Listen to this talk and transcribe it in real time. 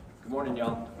Morning,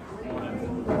 y'all.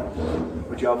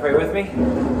 Would you all pray with me?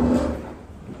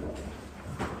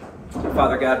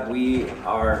 Father God, we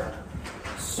are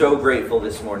so grateful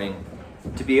this morning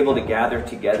to be able to gather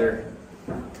together,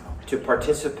 to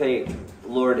participate,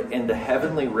 Lord, in the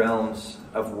heavenly realms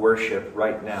of worship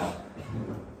right now.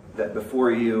 That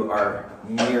before you are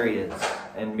myriads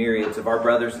and myriads of our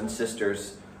brothers and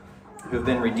sisters who have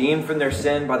been redeemed from their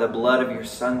sin by the blood of your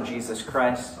Son, Jesus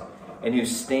Christ, and who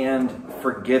stand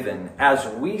forgiven as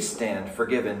we stand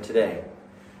forgiven today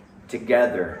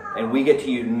together. And we get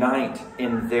to unite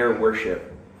in their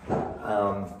worship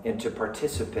and to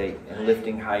participate in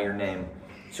lifting high your name.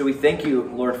 So we thank you,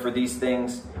 Lord, for these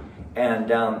things. And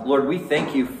Lord, we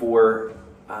thank you for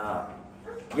a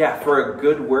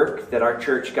good work that our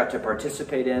church got to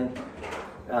participate in.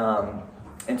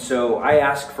 And so I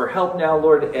ask for help now,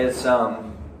 Lord, as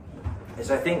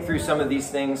I think through some of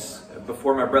these things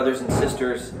before my brothers and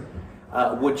sisters.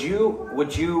 Would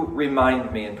you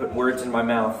remind me and put words in my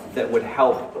mouth that would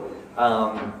help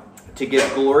to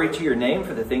give glory to your name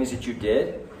for the things that you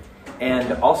did,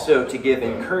 and also to give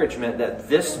encouragement that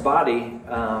this body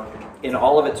in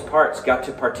all of its parts got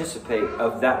to participate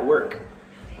of that work.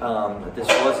 This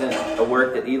wasn't a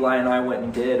work that Eli and I went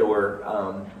and did,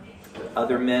 or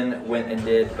other men went and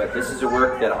did, but this is a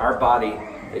work that our body,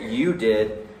 that you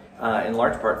did in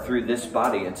large part through this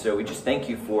body. And so we just thank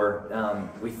you for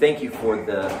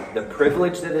the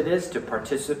privilege that it is to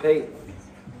participate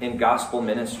in gospel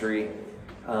ministry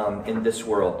in this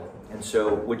world. And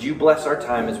so would you bless our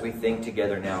time as we think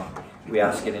together now? We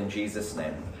ask it in Jesus'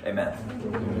 name. Amen.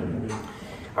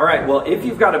 All right, well, if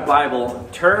you've got a Bible,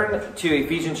 turn to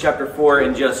Ephesians chapter 4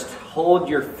 and just hold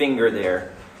your finger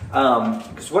there.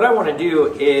 Because what I want to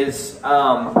do is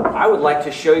I would like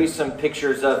to show you some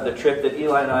pictures of the trip that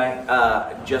Eli and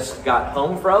I just got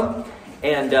home from.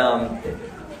 And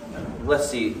let's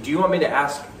see, do you want me to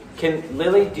ask,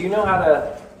 Lily, do you know how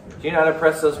to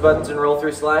press those buttons and roll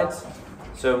through slides?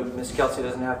 So Miss Kelsey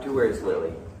doesn't have to. Where is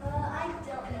Lily? I don't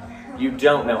know how. You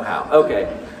don't know how.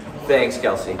 Okay. Thanks,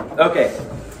 Kelsey. Okay.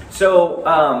 So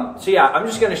yeah, I'm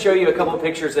just going to show you a couple of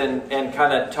pictures and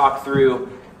kind of talk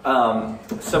through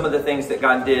some of the things that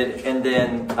God did, and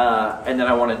then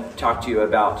I want to talk to you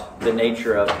about the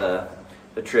nature of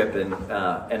the trip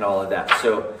and all of that.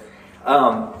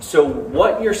 So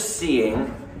what you're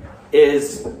seeing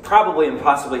is probably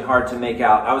impossibly hard to make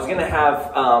out. I was going to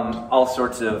have all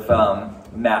sorts of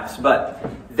maps, but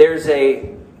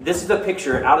this is a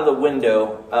picture out of the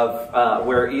window of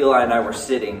where Eli and I were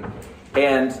sitting,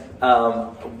 and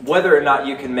whether or not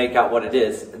you can make out what it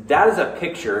is, that is a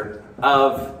picture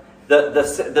of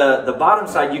the bottom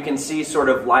side. You can see sort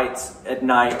of lights at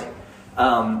night,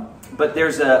 but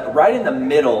there's right in the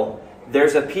middle,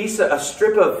 there's a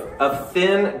strip of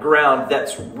thin ground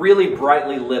that's really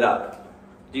brightly lit up.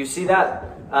 Do you see that?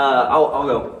 I'll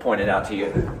go point it out to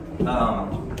you.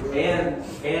 Anne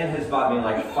has bought me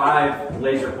like 5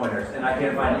 laser pointers, and I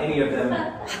can't find any of them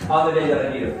on the day that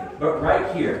I need them. But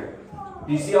right here,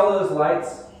 do you see all those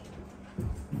lights?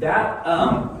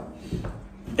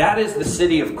 That is the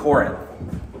city of Corinth.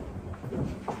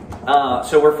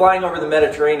 So we're flying over the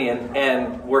Mediterranean,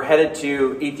 and we're headed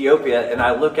to Ethiopia, and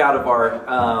I look out of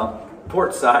our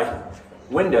port side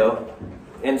window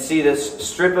and see this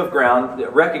strip of ground,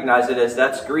 recognize it as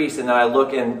that's Greece, and then I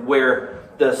look in where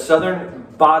the southern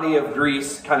body of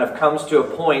Greece kind of comes to a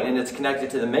point and it's connected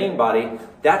to the main body.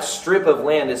 That strip of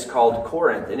land is called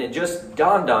Corinth, and it just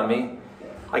dawned on me,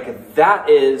 like, that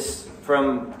is,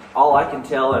 from all I can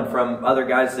tell and from other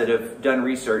guys that have done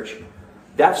research,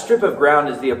 that strip of ground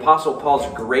is the Apostle Paul's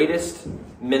greatest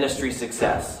ministry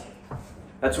success.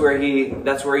 That's where he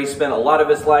spent a lot of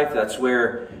his life. That's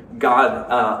where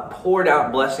God poured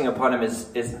out blessing upon him,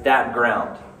 is that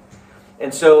ground.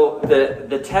 And so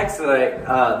the text that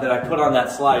I put on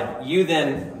that slide,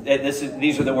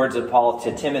 these are the words of Paul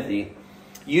to Timothy.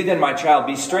 You then, my child,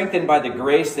 be strengthened by the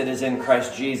grace that is in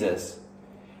Christ Jesus.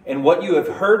 And what you have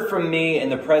heard from me in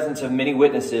the presence of many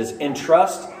witnesses,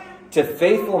 entrust to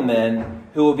faithful men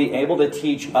who will be able to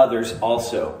teach others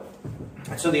also.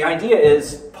 So the idea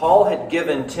is Paul had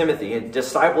given Timothy, had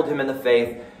discipled him in the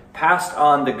faith, passed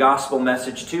on the gospel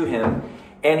message to him,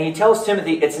 and he tells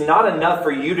Timothy, it's not enough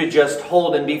for you to just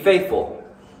hold and be faithful.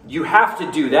 You have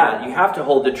to do that. You have to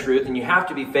hold the truth, and you have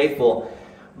to be faithful.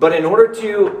 But in order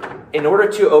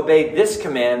to obey this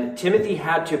command, Timothy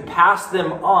had to pass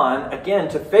them on, again,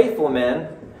 to faithful men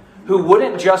who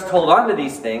wouldn't just hold on to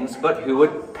these things, but who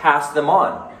would pass them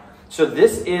on. So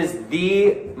this is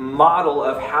the model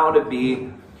of how to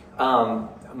be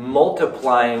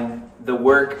multiplying the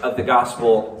work of the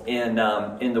gospel in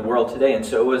the world today. And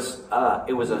so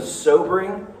it was a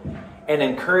sobering an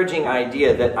encouraging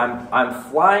idea that I'm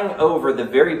flying over the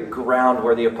very ground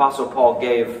where the Apostle Paul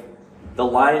gave the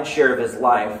lion's share of his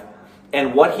life.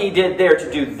 And what he did there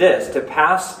to do this, to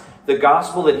pass the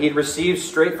gospel that he'd received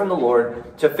straight from the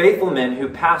Lord to faithful men who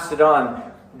passed it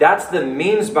on, that's the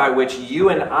means by which you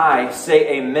and I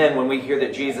say amen when we hear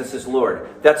that Jesus is Lord.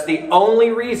 That's the only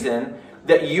reason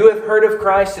that you have heard of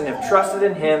Christ and have trusted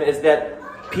in him, is that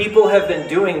people have been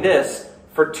doing this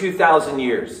for 2,000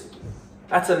 years.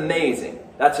 That's amazing.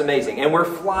 That's amazing. And we're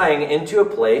flying into a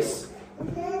place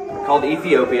called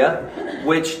Ethiopia,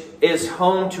 which is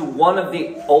home to one of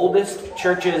the oldest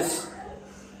churches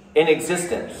in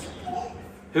existence.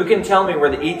 Who can tell me where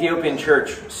the Ethiopian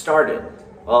church started?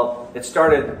 Well, it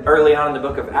started early on in the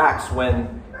book of Acts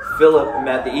when Philip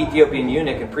met the Ethiopian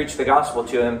eunuch and preached the gospel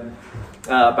to him.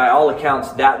 By all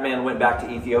accounts, that man went back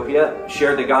to Ethiopia,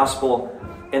 shared the gospel,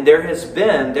 and there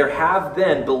have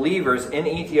been believers in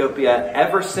Ethiopia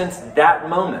ever since that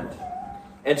moment.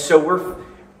 And so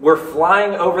we're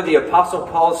flying over the Apostle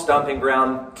Paul's stomping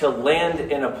ground to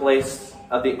land in a place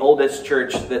of the oldest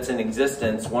church that's in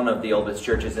existence, one of the oldest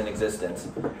churches in existence,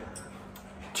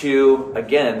 to,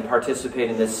 again, participate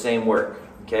in this same work.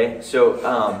 Okay,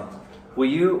 so will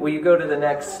you go to the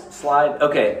next slide?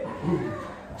 Okay,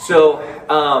 so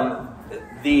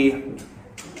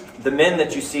the men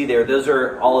that you see there, those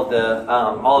are all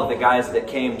of the guys that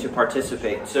came to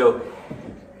participate. So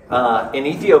in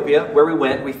Ethiopia, where we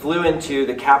went, we flew into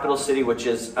the capital city, which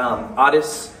is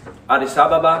Addis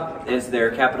Ababa is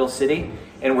their capital city,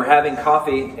 and we're having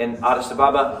coffee in Addis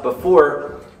Ababa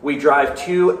before we drive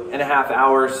 2.5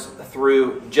 hours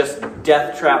through just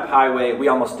death trap highway. We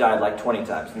almost died like 20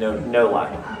 times. No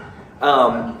lie.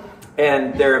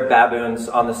 And there are baboons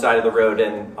on the side of the road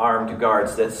and armed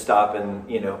guards that stop, and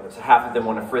half of them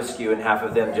want to frisk you and half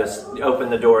of them just open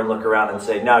the door and look around and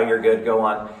say, "No, you're good, go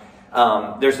on."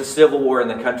 There's a civil war in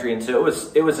the country, and so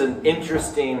it was an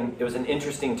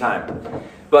interesting time.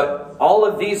 But all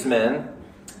of these men,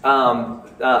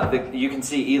 you can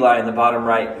see Eli in the bottom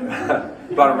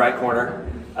right corner.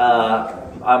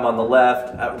 I'm on the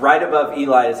left. Right above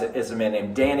Eli is a man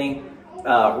named Danny.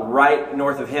 Right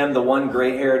north of him, the one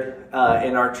gray-haired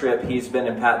in our trip,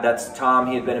 that's Tom.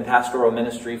 He had been in pastoral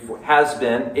ministry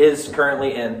is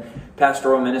currently in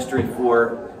pastoral ministry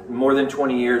for more than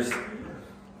 20 years.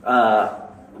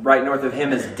 Right north of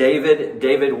him is David.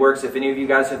 David works, if any of you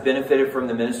guys have benefited from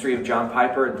the ministry of John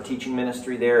Piper, the teaching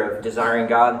ministry there of Desiring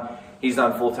God, he's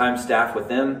on full-time staff with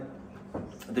them.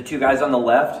 The two guys on the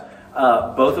left,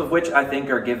 both of which I think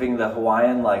are giving the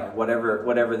Hawaiian, like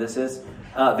whatever this is.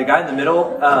 The guy in the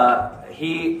middle,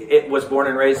 he was born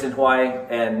and raised in Hawaii,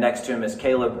 and next to him is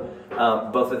Caleb.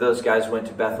 Both of those guys went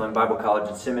to Bethlehem Bible College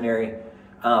and Seminary.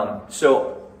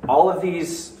 So all of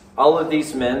these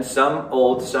men, some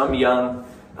old, some young,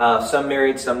 some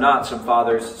married, some not, some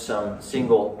fathers, some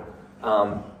single,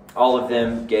 all of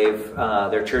them gave,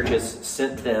 their churches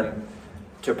sent them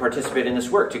to participate in this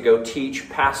work, to go teach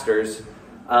pastors,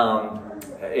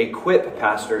 equip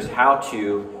pastors how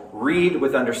to read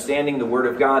with understanding the Word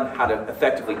of God, how to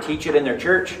effectively teach it in their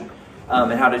church,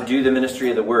 and how to do the ministry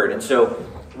of the Word. And so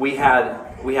we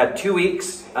had 2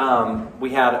 weeks.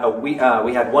 We had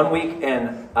 1 week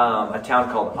in a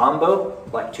town called Ambo,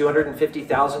 like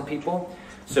 250,000 people.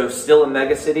 So still a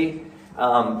mega city,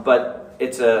 but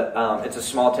it's a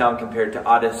small town compared to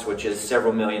Addis, which is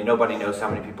several million. Nobody knows how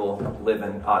many people live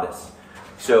in Addis.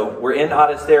 So we're in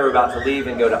Addis there. We're about to leave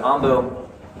and go to Ambo,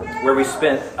 where we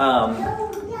spent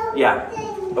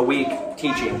a week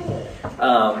teaching.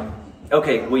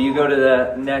 Okay, will you go to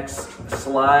the next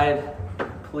slide,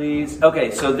 please?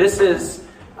 Okay, so this is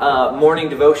morning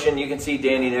devotion. You can see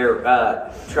Danny there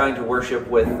trying to worship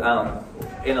with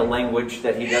in a language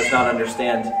that he does not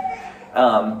understand.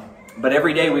 But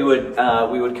every day we would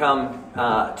come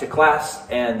to class,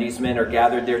 and these men are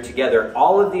gathered there together.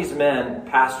 All of these men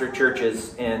pastor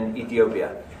churches in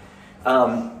Ethiopia.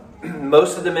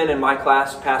 Most of the men in my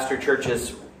class pastor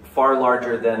churches far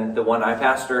larger than the one I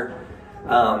pastor.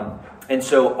 And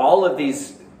so all of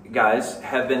these guys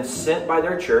have been sent by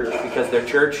their church because their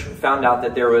church found out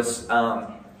that there was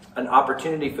an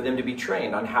opportunity for them to be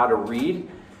trained on how to read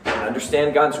and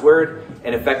understand God's Word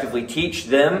and effectively teach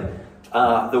them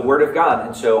the Word of God.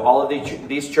 And so all of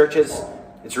these churches,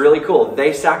 it's really cool.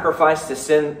 They sacrifice to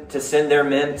send their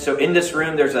men. So in this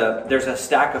room, there's a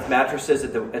stack of mattresses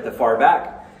at the far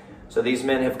back. So these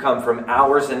men have come from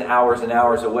hours and hours and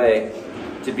hours away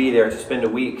to be there to spend a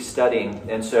week studying.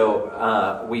 And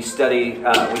so we study.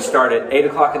 We start at 8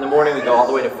 o'clock in the morning. We go all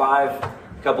the way to 5.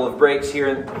 A couple of breaks here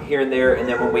and there, and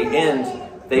then when we end,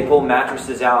 they pull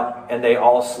mattresses out and they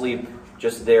all sleep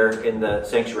just there in the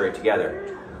sanctuary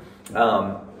together.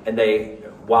 And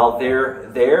while they're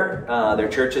there, their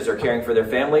churches are caring for their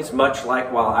families, much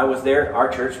like while I was there, our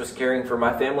church was caring for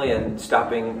my family and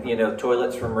stopping,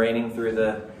 toilets from raining through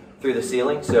the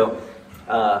ceiling. So,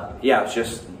 it's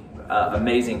just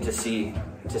amazing to see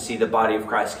the body of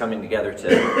Christ coming together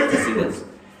to see this.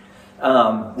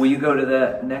 Will you go to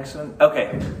the next one?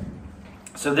 Okay.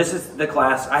 So this is the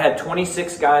class. I had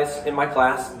 26 guys in my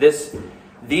class. This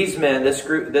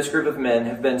group of men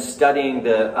have been studying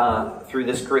through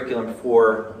this curriculum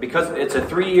because it's a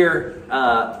 3-year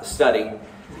study,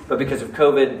 but because of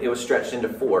COVID, it was stretched into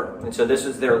 4. And so this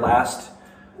is their last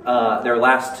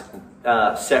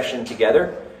session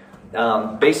together.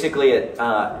 Basically,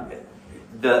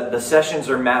 the sessions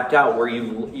are mapped out where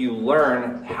you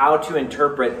learn how to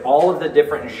interpret all of the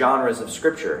different genres of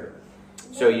Scripture.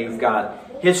 So you've got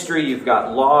history, you've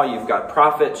got law, you've got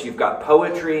prophets, you've got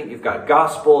poetry, you've got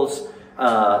Gospels,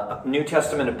 New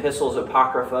Testament epistles,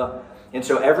 Apocrypha. And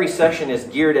so every session is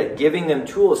geared at giving them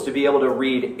tools to be able to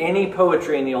read any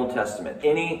poetry in the Old Testament,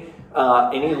 any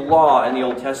law in the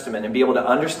Old Testament, and be able to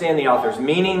understand the author's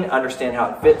meaning, understand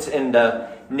how it fits in the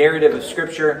narrative of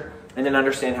Scripture, and then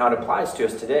understand how it applies to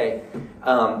us today.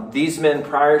 These men,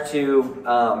 prior to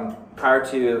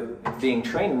being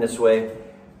trained in this way,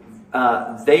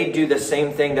 they do the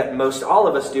same thing that most all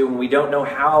of us do when we don't know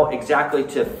how exactly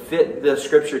to fit the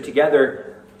Scripture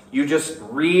together. You just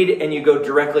read and you go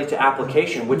directly to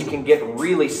application, which can get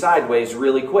really sideways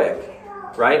really quick,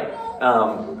 right?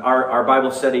 Our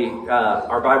Bible study,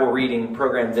 our Bible reading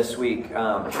program this week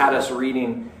had us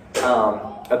reading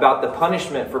about the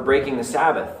punishment for breaking the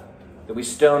Sabbath, that we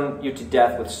stone you to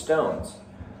death with stones.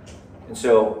 And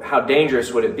so how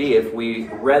dangerous would it be if we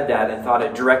read that and thought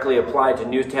it directly applied to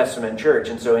New Testament church?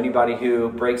 And so anybody who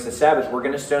breaks the Sabbath, we're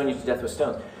going to stone you to death with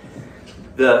stones.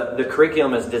 The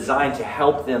curriculum is designed to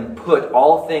help them put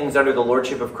all things under the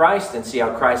lordship of Christ and see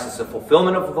how Christ is the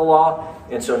fulfillment of the law.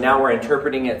 And so now we're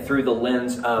interpreting it through the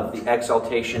lens of the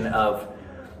exaltation of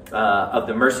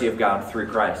the mercy of God through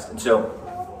Christ. And so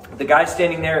the guy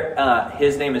standing there,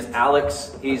 his name is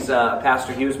Alex. He's a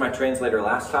pastor. He was my translator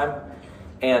last time.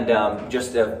 And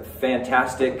just a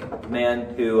fantastic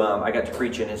man who I got to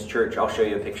preach in his church. I'll show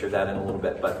you a picture of that in a little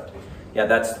bit. But yeah,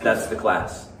 that's the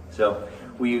class. So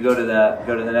will you go to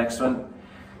the next one?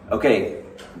 Okay,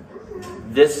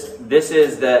 this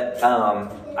is that.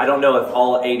 I don't know if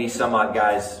all 80 some odd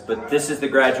guys, but this is the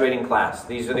graduating class.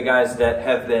 These are the guys that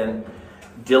have been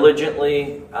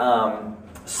diligently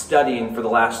studying for the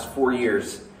last 4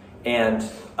 years. And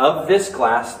of this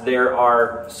class, there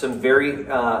are some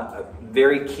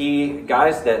very key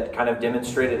guys that kind of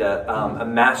demonstrated a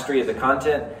mastery of the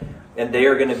content, and they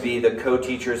are going to be the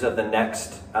co-teachers of the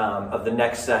next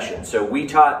session. So we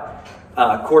taught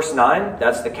course 9.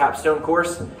 That's the capstone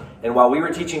course. And while we were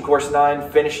teaching course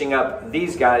 9, finishing up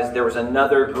these guys, there was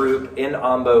another group in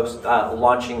Ambo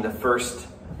launching the first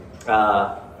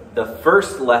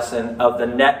lesson of the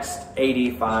next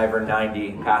 85 or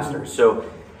 90 pastors. So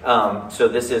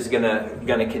this is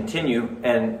gonna continue,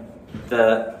 and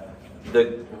the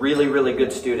really, really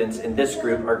good students in this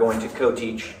group are going to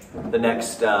co-teach the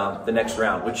next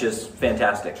round, which is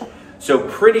fantastic. So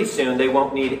pretty soon they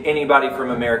won't need anybody from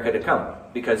America to come,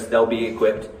 because they'll be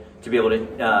equipped to be able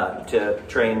to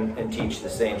train and teach the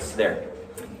saints there.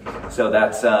 So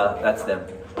that's them.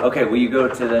 Okay, will you go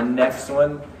to the next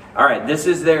one? All right, this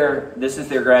is their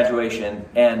graduation,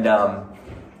 and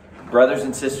brothers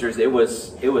and sisters, it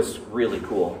was really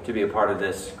cool to be a part of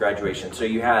this graduation. So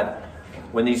you had,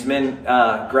 when these men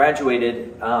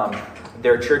graduated,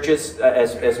 their churches,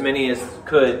 as many as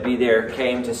could be there,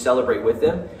 came to celebrate with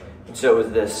them. And so it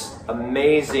was this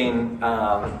amazing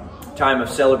time of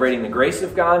celebrating the grace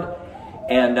of God.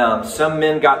 And some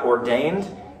men got ordained,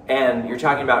 and you're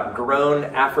talking about grown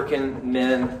African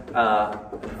men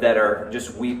that are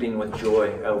just weeping with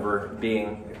joy over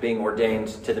being ordained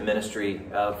to the ministry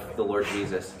of the Lord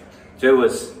Jesus. So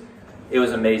it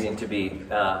was amazing to be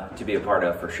a part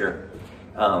of, for sure.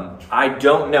 I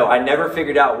don't know. I never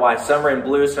figured out why some are in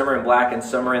blue, some are in black, and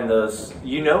some are in those.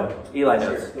 You know? Eli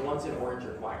knows. Sure. The ones in orange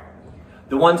are choir.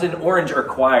 The ones in orange are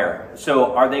choir.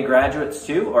 So are they graduates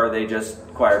too, or are they just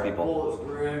choir people? Well,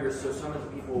 remember, so some of the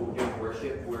people doing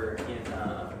worship were in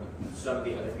some of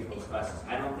the other people's classes.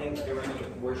 I don't think there were any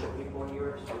worship people in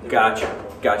yours.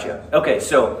 Gotcha. Okay,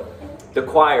 so the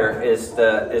choir is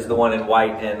the one in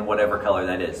white and whatever color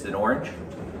that is. In orange?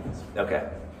 Okay.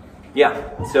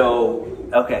 Yeah. So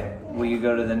okay. Will you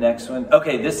go to the next one?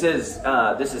 Okay, this is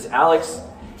Alex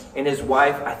and his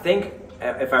wife. I think,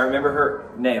 if I remember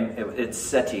her name, it's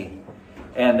Seti,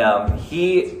 and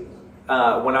he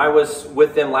when I was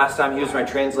with them last time, he was my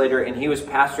translator, and he was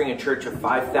pastoring a church of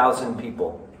 5,000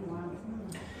 people.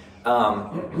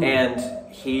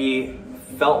 And he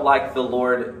felt like the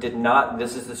Lord did not,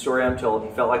 this is the story I'm told,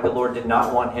 he felt like the Lord did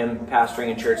not want him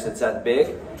pastoring a church that's that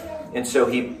big. And so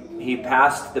he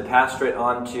passed the pastorate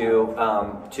on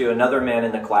to another man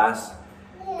in the class.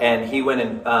 And he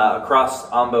went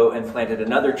across Ambo and planted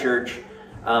another church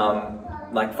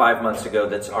like 5 months ago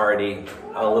that's already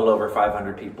a little over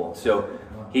 500 people. So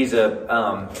he's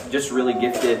a just really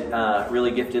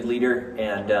gifted leader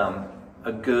and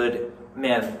a good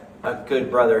man, a good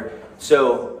brother.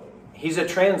 So he's a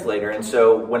translator, and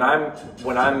so when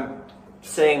I'm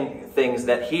saying things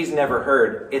that he's never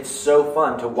heard, it's so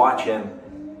fun to watch him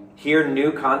hear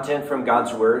new content from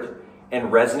God's word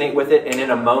and resonate with it, and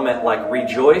in a moment like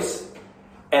rejoice,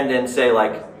 and then say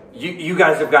like, you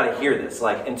guys have got to hear this.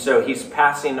 Like, and so he's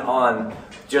passing on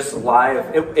just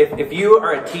live. If you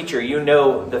are a teacher, you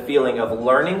know the feeling of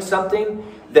learning something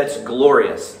that's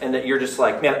glorious, and that you're just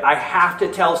like, man, I have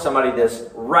to tell somebody this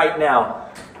right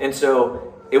now. And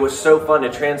so it was so fun to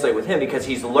translate with him because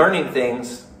he's learning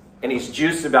things and he's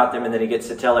juiced about them, and then he gets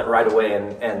to tell it right away,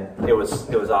 and it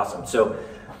was awesome. So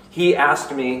he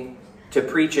asked me to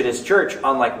preach at his church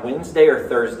on like Wednesday or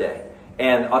Thursday.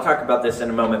 And I'll talk about this in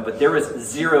a moment, but there was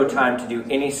zero time to do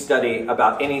any study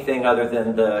about anything other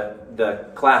than the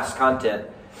class content.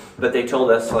 But they told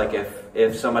us, like,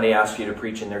 if somebody asks you to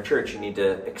preach in their church, you need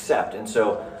to accept. And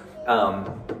so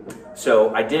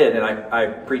so I did, and I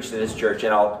preached at his church,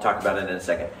 and I'll talk about it in a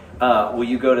second. Will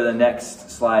you go to the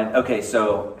next slide? Okay,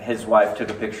 so his wife took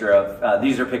a picture of,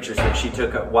 these are pictures that she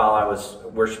took while I was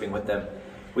worshiping with them.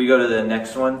 Will you go to the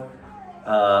next one?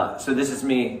 So this is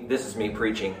me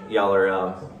preaching. Y'all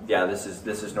are, yeah, this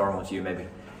is normal to you maybe.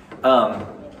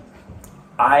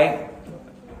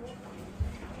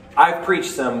 I've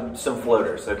preached some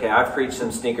floaters, okay? I've preached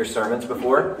some stinker sermons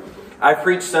before. I've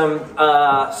preached some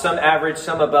average,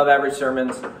 some above average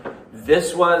sermons.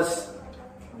 This was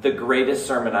the greatest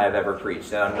sermon I have ever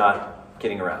preached, and I'm not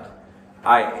kidding around.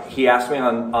 He asked me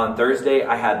on Thursday.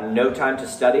 I had no time to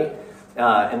study.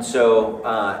 And so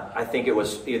I think it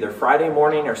was either Friday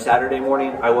morning or Saturday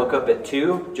morning. I woke up at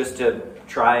 2 just to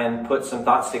try and put some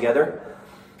thoughts together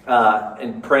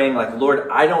and praying like, Lord,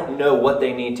 I don't know what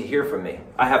they need to hear from me.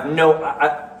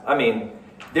 I mean,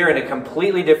 they're in a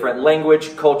completely different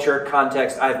language, culture,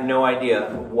 context. I have no idea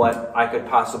what I could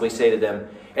possibly say to them.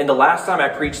 And the last time I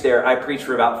preached there, I preached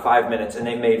for about 5 minutes, and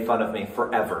they made fun of me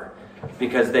forever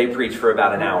because they preach for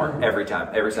about an hour every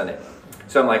Sunday.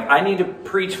 So I'm like, I need to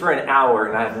preach for an hour,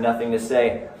 and I have nothing to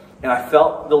say. And I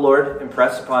felt the Lord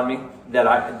impress upon me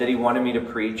that He wanted me to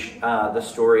preach the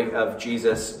story of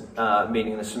Jesus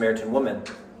meeting the Samaritan woman.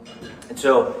 And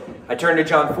so I turn to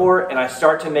John 4, and I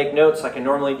start to make notes like I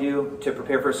normally do to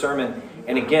prepare for a sermon.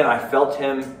 And again, I felt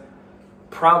Him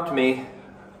prompt me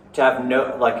to have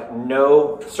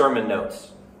no sermon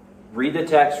notes. Read the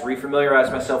text,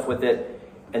 refamiliarize myself with it,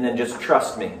 and then just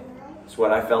trust me. That's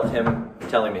what I felt Him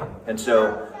telling me. And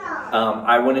so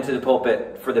I went into the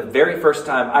pulpit for the very first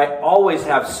time. I always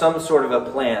have some sort of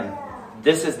a plan.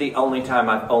 This is the only time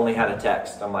I've only had a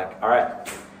text. I'm like, all right.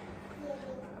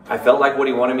 I felt like what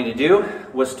He wanted me to do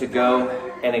was to go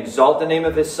and exalt the name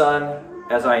of His Son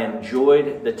as I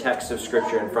enjoyed the text of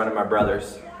Scripture in front of my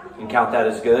brothers and count that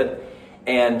as good.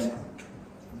 And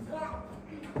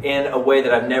in a way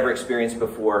that I've never experienced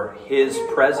before, His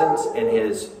presence and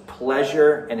His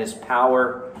pleasure and His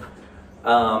power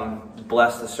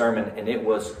blessed the sermon, and it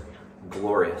was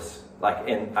glorious. Like,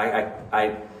 and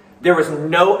there was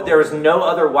no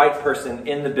other white person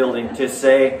in the building to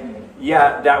say,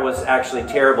 yeah, that was actually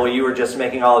terrible. You were just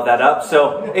making all of that up.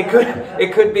 So it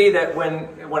could be that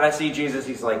when I see Jesus,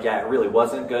 He's like, yeah, it really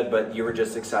wasn't good, but you were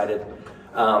just excited.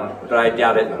 But I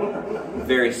doubt it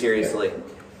very seriously.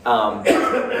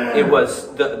 It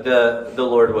was the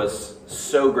Lord was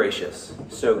so gracious,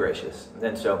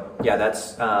 and so yeah,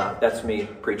 that's me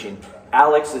preaching.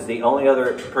 Alex is the only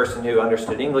other person who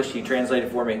understood English. He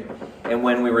translated for me, and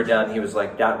when we were done, he was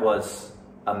like, "That was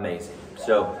amazing."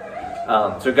 So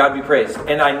God be praised.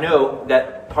 And I know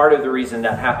that part of the reason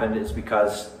that happened is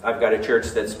because I've got a church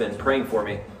that's been praying for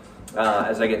me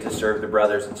as I get to serve the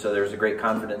brothers, and so there's a great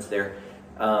confidence there.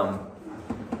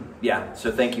 Yeah,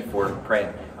 so thank you for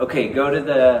praying. Okay, go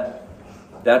to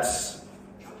that's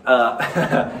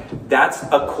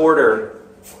a quarter.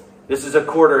 This is a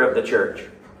quarter of the church.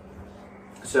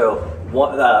 So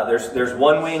there's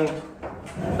one wing,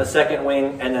 a second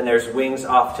wing, and then there's wings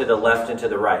off to the left and to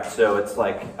the right. So it's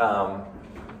like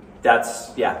that's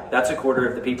a quarter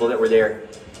of the people that were there.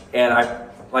 And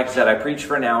like I said, I preached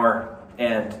for an hour,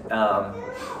 and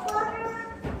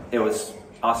it was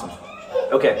awesome.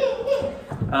 Okay.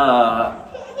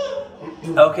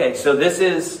 Okay, so this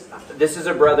is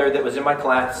a brother that was in my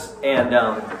class, and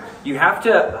you have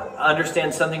to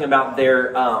understand something about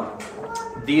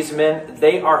these men.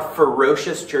 They are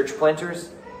ferocious church planters.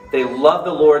 They love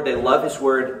the Lord. They love His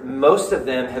Word. Most of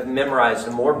them have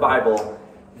memorized more Bible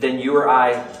than you or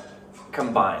I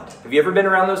combined. Have you ever been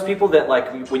around those people that,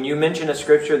 like, when you mention a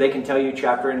scripture, they can tell you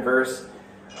chapter and verse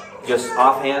just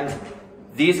offhand?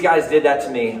 These guys did that to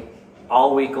me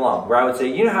all week long, where I would say,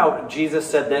 you know how Jesus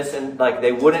said this, and like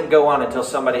they wouldn't go on until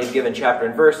somebody had given chapter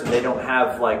and verse, and they don't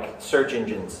have like search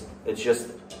engines. It's just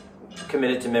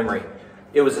committed to memory.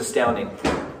 It was astounding.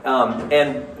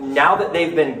 And now that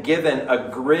they've been given a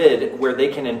grid where they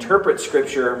can interpret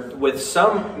scripture with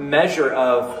some measure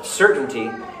of certainty,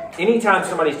 anytime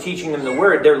somebody's teaching them the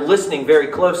word, they're listening very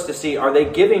close to see, are they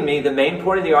giving me the main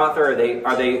point of the author?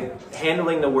 Are they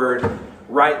handling the word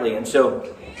rightly? And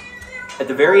so at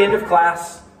the very end of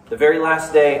class, the very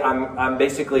last day, I'm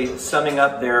basically summing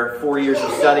up their 4 years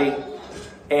of study.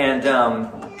 And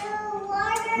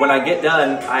when I get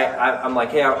done, I'm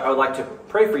like, hey, I would like to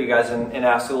pray for you guys and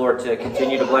ask the Lord to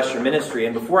continue to bless your ministry.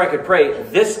 And before I could pray,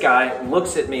 this guy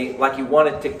looks at me like he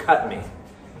wanted to cut me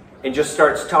and just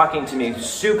starts talking to me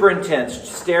super intense,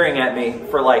 staring at me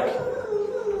for like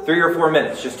 3 or 4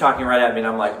 minutes, just talking right at me. And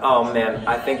I'm like, oh man,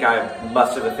 I think I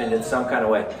must have offended some kind of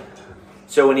way.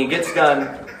 So when he gets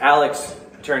done, Alex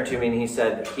turned to me and he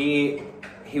said he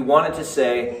wanted to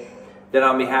say that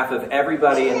on behalf of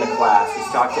everybody in the class, he's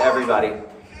talked to everybody,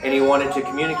 and he wanted to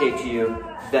communicate to you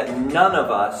that none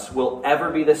of us will ever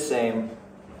be the same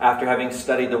after having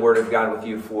studied the Word of God with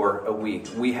you for a week.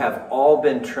 We have all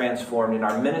been transformed, and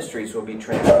our ministries will be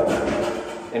transformed,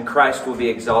 and Christ will be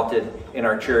exalted in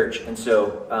our church. And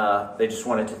so they just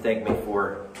wanted to thank me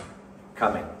for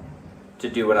coming to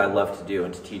do what I love to do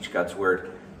and to teach God's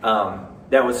Word.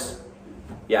 That was,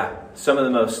 some of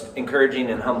the most encouraging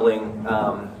and humbling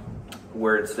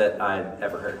words that I'd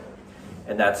ever heard.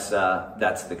 And that's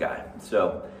the guy.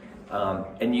 So,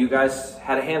 and you guys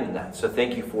had a hand in that. So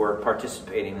thank you for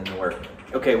participating in the work.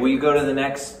 Okay, will you go to the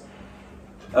next?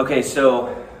 Okay,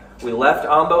 so we left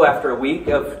Ambo after a week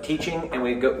of teaching, and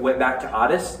we went back to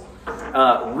Addis.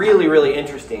 Really, really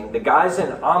interesting. The guys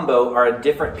in Ambo are a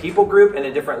different people group and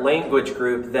a different language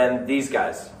group than these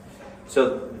guys.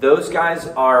 So those guys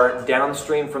are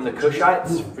downstream from the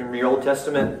Cushites, from your Old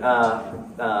Testament,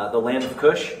 the land of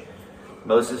Cush.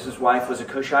 Moses' wife was a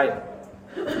Cushite.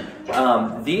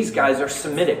 These guys are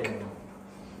Semitic.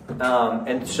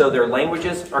 And so their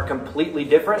languages are completely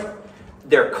different.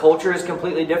 Their culture is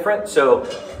completely different. So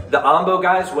the Ambo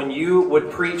guys, when you would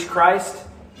preach Christ,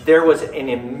 there was an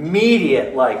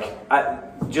immediate,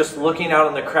 just looking out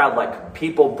in the crowd, like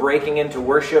people breaking into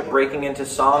worship, breaking into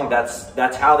song.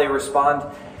 That's how they respond.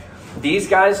 These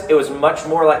guys, it was much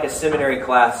more like a seminary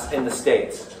class in the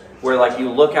States, where like you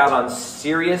look out on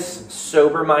serious,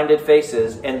 sober-minded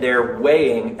faces, and they're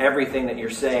weighing everything that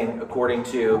you're saying according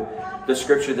to the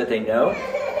scripture that they know.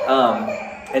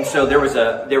 And so there was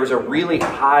a really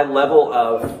high level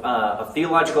of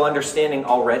theological understanding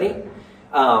already.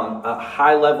 A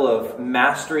high level of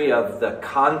mastery of the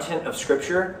content of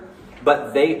Scripture,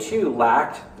 but they too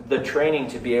lacked the training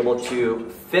to be able to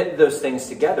fit those things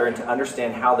together and to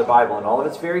understand how the Bible and all of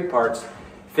its varied parts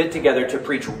fit together to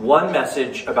preach one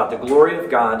message about the glory of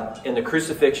God in the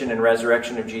crucifixion and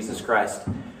resurrection of Jesus Christ,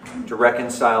 to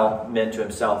reconcile men to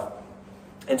Himself.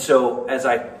 And so as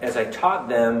I taught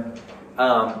them,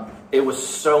 it was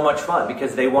so much fun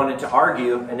because they wanted to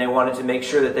argue and they wanted to make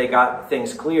sure that they got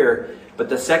things clear. But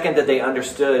the second that they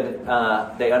understood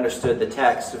the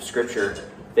text of Scripture,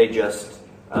 they just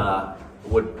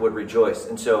would rejoice.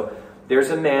 And so there's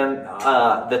a man,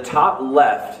 the top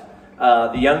left,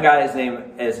 the young guy, his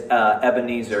name is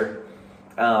Ebenezer,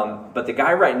 but the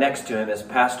guy right next to him is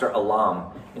Pastor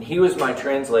Alam, and he was my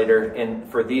translator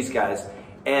for these guys.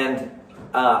 And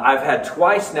I've had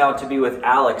twice now to be with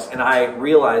Alex, and I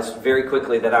realized very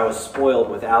quickly that I was spoiled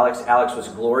with Alex. Alex was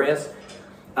glorious.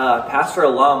 Pastor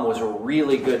Alam was a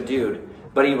really good dude,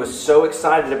 but he was so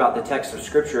excited about the text of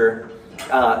Scripture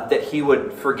that he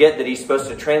would forget that he's supposed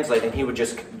to translate, and he would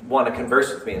just want to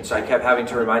converse with me. And so I kept having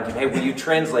to remind him, hey, will you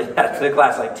translate that to the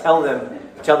class? Like, tell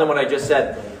them what I just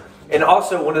said. And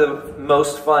also, one of the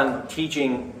most fun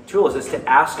teaching tools is to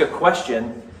ask a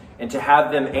question and to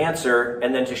have them answer,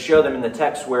 and then to show them in the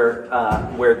text where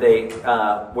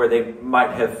they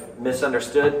might have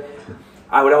misunderstood.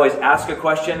 I would always ask a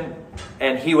question,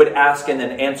 and he would ask and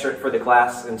then answer it for the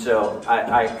class. And so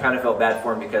I kind of felt bad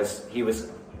for him because he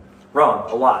was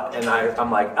wrong a lot. And I'm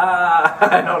like,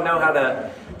 I don't know how to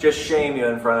just shame you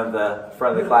in front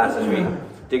of the class as we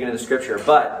dig into the scripture.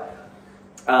 But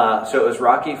so it was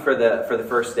Rocky for the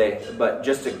first day, but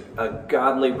just a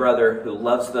godly brother who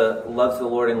loves the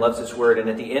Lord and loves His Word. And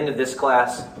at the end of this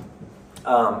class,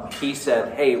 he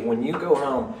said, "Hey, when you go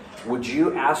home, would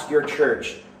you ask your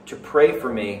church to pray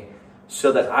for me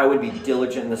so that I would be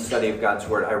diligent in the study of God's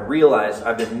Word? I realize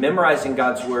I've been memorizing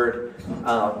God's Word,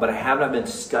 but I have not been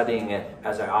studying it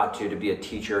as I ought to be a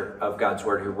teacher of God's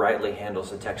Word who rightly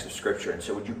handles the text of Scripture. And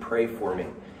so would you pray for me?"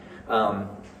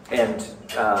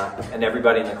 And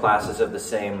everybody in the class is of the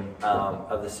same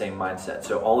mindset.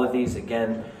 So all of these,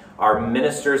 again, are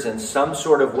ministers in some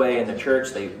sort of way in the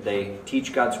church. They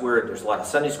teach God's Word. There's a lot of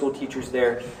Sunday school teachers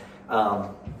there.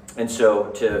 And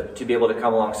so to be able to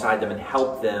come alongside them and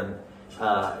help them,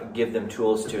 give them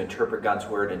tools to interpret God's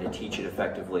Word and to teach it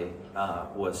effectively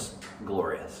was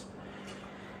glorious.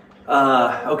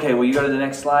 Okay, will you go to the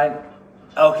next slide?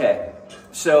 Okay,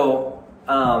 so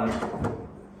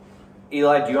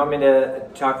Eli, do you want me to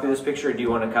talk through this picture, or do you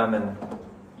want to come and...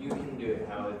 You can do it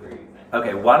however you think.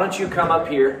 Okay, why don't you come up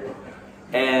here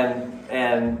and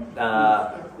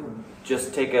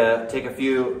just take a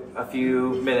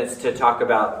few minutes to talk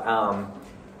about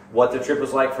what the trip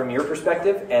was like from your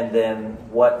perspective, and then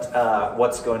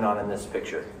what's going on in this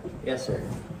picture. Yes, sir.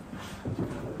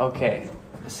 Okay,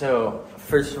 so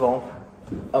first of all,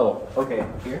 okay,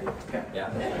 here? Okay. Yeah.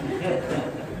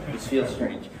 This feels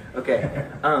strange. Okay,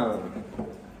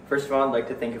 first of all, I'd like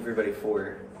to thank everybody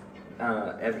for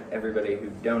everybody who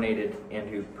donated and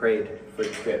who prayed for the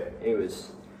trip. It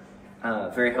was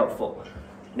very helpful.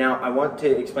 Now, I want to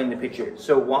explain the picture.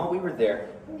 So while we were there,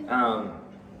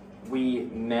 we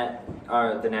met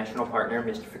the national partner,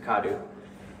 Mr. Fikadu,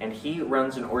 and he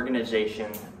runs an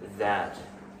organization that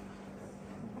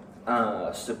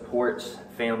supports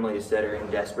families that are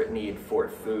in desperate need for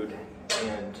food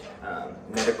and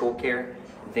medical care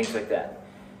and things like that.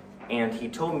 And he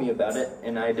told me about it,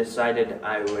 and I decided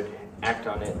I would act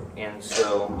on it, and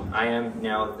so I am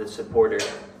now the supporter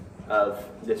of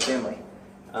this family.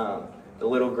 The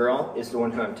little girl is the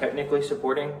one who I'm technically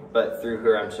supporting, but through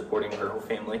her I'm supporting her whole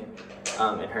family,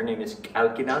 and her name is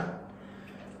Alkidan.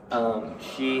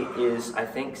 She is, I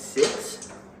think,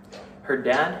 6. Her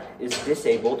dad is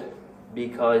disabled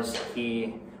because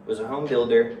he was a home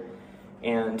builder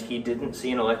and he didn't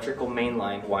see an electrical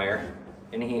mainline wire,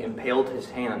 and he impaled his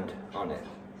hand on it.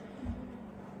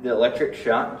 The electric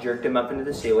shock jerked him up into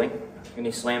the ceiling, and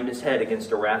he slammed his head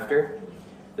against a rafter.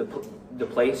 The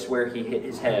place where he hit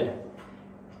his head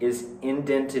is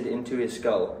indented into his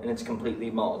skull, and it's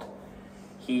completely mauled.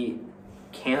 He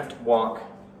can't walk,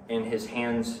 and his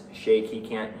hands shake. He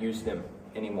can't use them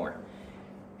anymore.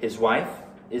 His wife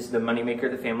is the moneymaker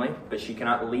of the family, but she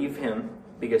cannot leave him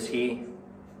because he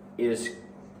is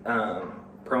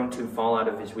prone to fall out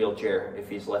of his wheelchair if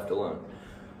he's left alone.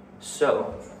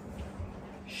 So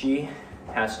she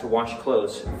has to wash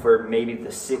clothes for maybe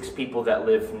the 6 people that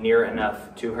live near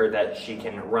enough to her that she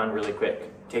can run really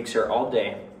quick. Takes her all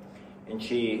day, and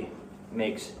she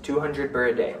makes 200 birr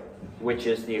a day, which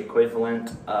is the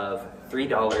equivalent of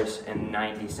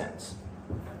 $3.90.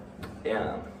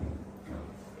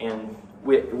 And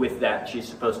with that, she's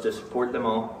supposed to support them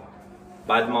all,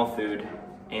 buy them all food,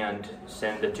 and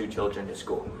send the 2 children to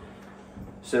school.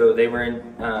 So they were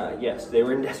in, they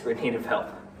were in desperate need of help.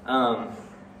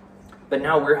 But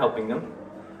now we're helping them.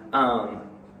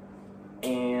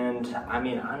 And I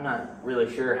mean, I'm not really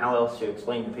sure how else to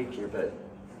explain the picture, but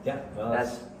Yeah, well,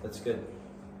 that's good.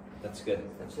 That's good.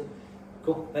 that's it.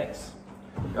 Cool, thanks.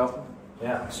 Oh,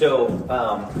 Yeah. So,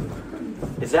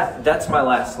 that's my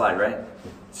last slide, right?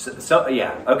 So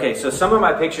yeah. Okay. So some of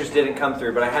my pictures didn't come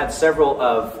through, but I had several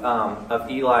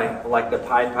of Eli, like the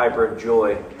Pied Piper of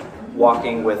Joy,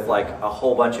 walking with like a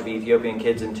whole bunch of Ethiopian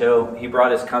kids in tow. He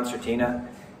brought his concertina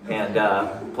and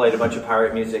played a bunch of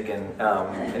pirate music,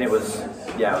 and it was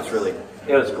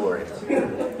glorious.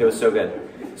 It was so good.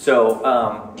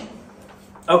 So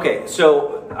okay.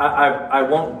 So I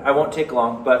won't take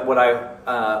long, but what I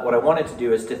wanted to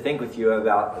do is to think with you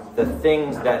about the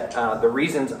things that, the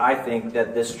reasons I think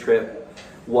that this trip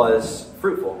was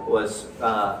fruitful, was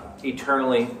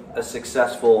eternally a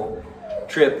successful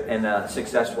trip and a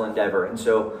successful endeavor. And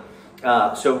so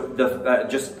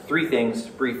just 3 things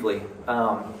briefly.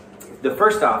 The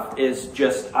first off is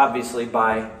just obviously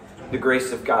by the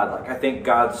grace of God. Like, I think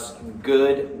God's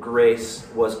good grace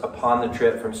was upon the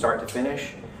trip from start to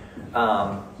finish.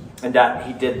 And that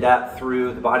He did that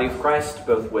through the body of Christ,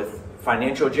 both with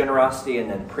financial generosity and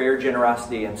then prayer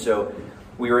generosity. And so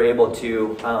we were able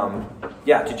to,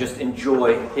 to just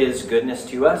enjoy His goodness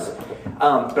to us.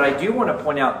 But I do want to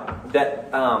point out that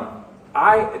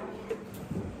I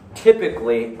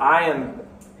am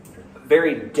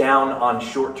very down on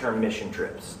short-term mission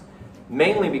trips,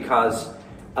 mainly because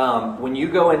when you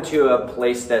go into a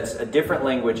place that's a different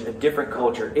language, a different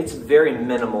culture, it's very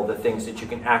minimal the things that you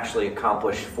can actually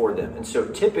accomplish for them. And so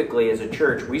typically as a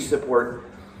church, we support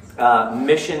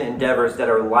mission endeavors that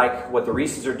are like what the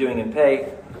Reeses are doing in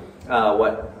Pei,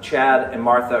 what Chad and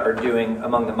Martha are doing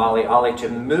among the Mali Ali, to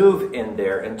move in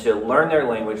there and to learn their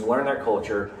language, learn their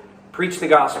culture, preach the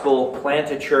gospel,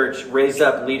 plant a church, raise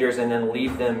up leaders, and then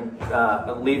leave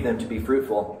them to be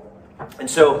fruitful. And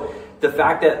so the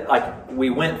fact that we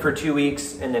went for 2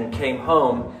 weeks and then came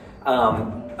home,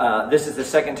 this is the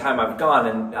second time I've gone,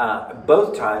 and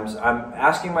both times I'm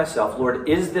asking myself, Lord,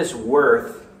 is this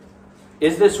worth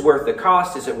the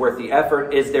cost? Is it worth the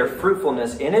effort? Is there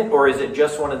fruitfulness in it? Or is it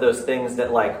just one of those things that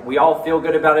we all feel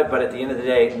good about it, but at the end of the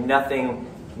day, nothing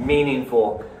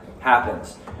meaningful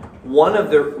happens? One of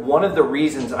the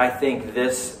reasons I think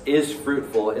this is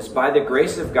fruitful is by the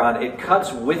grace of God, it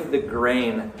cuts with the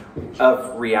grain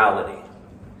of reality.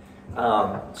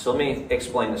 So let me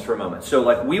explain this for a moment.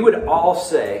 So we would all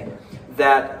say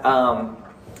that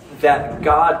that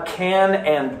God can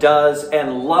and does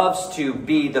and loves to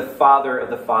be the father of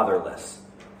the fatherless.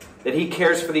 That he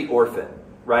cares for the orphan,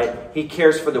 right? He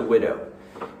cares for the widow.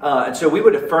 And so we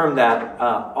would affirm that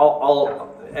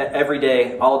every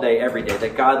day, all day, every day,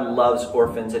 that God loves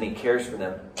orphans and he cares for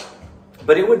them.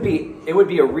 But it would be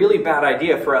a really bad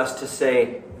idea for us to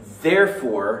say,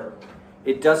 therefore,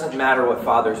 it doesn't matter what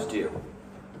fathers do.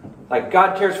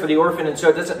 God cares for the orphan, and so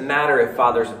it doesn't matter if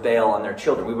fathers bail on their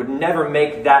children. We would never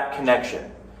make that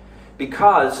connection.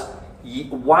 Because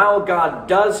while God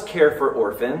does care for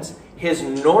orphans, his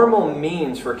normal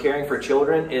means for caring for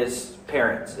children is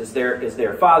parents, is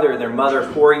their father and their mother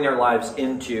pouring their lives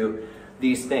into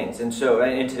these things, and so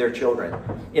into their children.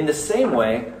 In the same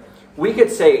way, we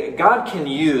could say God can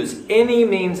use any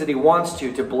means that he wants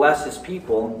to bless his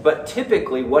people, but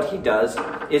typically what he does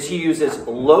is he uses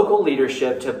local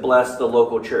leadership to bless the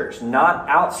local church, not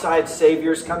outside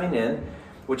saviors coming in,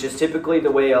 which is typically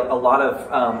the way a lot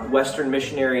of Western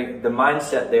missionary, the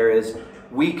mindset there is,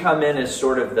 we come in as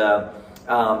sort of the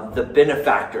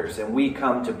benefactors, and we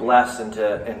come to bless and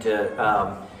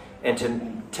to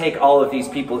take all of these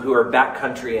people who are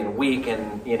backcountry and weak,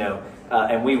 and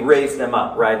we raise them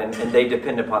up, right? And they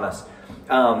depend upon us.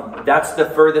 That's the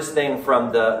furthest thing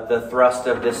from the thrust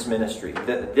of this ministry.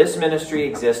 This ministry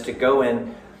exists to go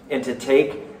in and to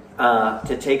take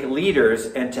leaders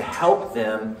and to help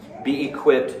them be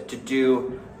equipped to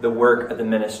do the work of the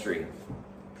ministry.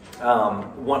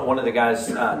 One of the guys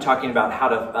talking about how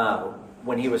to,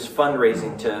 when he was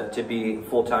fundraising to be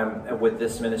full-time with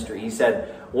this ministry, he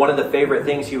said one of the favorite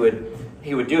things he would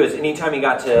do is anytime he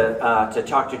got to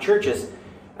talk to churches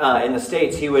in the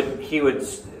States, he would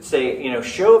say,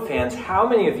 show of hands, how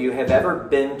many of you have ever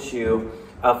been to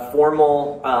a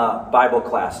formal Bible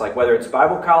class, whether it's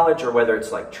Bible college or whether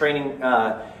it's training,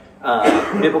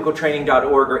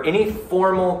 biblicaltraining.org, or any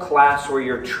formal class where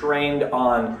you're trained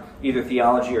on either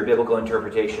theology or biblical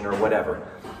interpretation or whatever.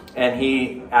 And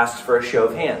he asked for a show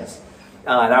of hands.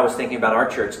 And I was thinking about our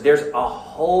church. There's a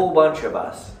whole bunch of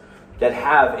us that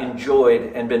have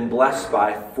enjoyed and been blessed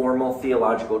by formal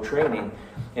theological training.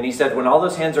 And he said when all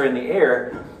those hands are in the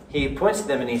air, he points to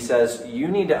them and he says, you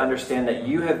need to understand that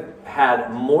you have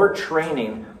had more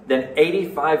training than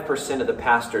 85% of the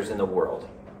pastors in the world.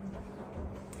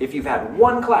 If you've had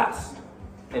one class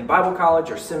in Bible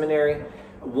college or seminary,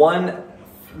 one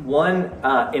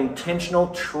intentional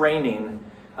training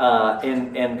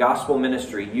in gospel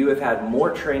ministry, you have had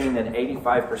more training than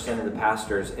 85% of the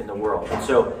pastors in the world. And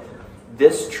so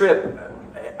this trip,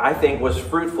 I think, was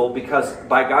fruitful because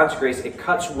by God's grace, it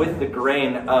cuts with the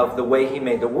grain of the way he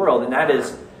made the world. And that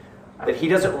is that he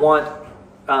doesn't want,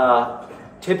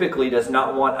 typically does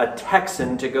not want a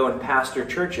Texan to go and pastor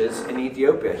churches in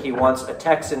Ethiopia. He wants a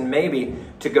Texan maybe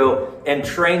to go and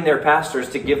train their pastors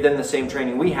to give them the same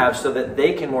training we have so that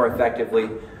they can more effectively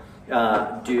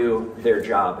do their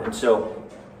job. And so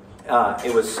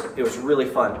it was really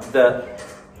fun.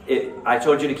 I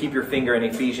told you to keep your finger in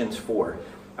Ephesians 4.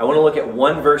 I want to look at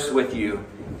one verse with you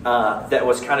that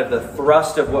was kind of the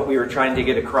thrust of what we were trying to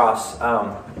get across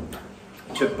to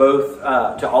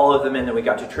all of the men that we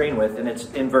got to train with, and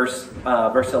it's in verse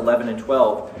 11 and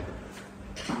 12.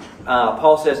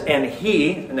 Paul says, and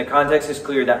he, and the context is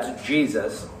clear, that's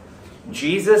Jesus.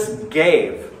 Jesus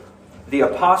gave the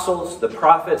apostles, the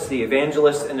prophets, the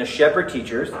evangelists, and the shepherd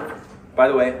teachers. By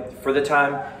the way, for the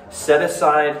time, set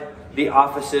aside the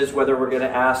offices, whether we're going to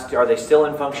ask, are they still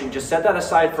in function? Just set that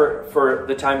aside for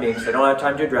the time being, because I don't have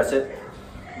time to address it.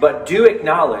 But do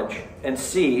acknowledge and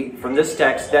see from this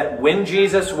text that when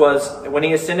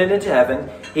he ascended into heaven,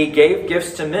 he gave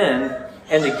gifts to men,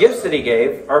 and the gifts that he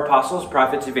gave are apostles,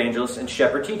 prophets, evangelists, and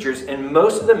shepherd teachers. And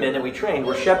most of the men that we trained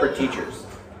were shepherd teachers.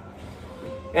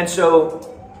 And so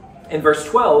in verse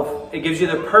 12, it gives you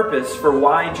the purpose for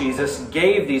why Jesus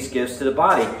gave these gifts to the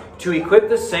body: to equip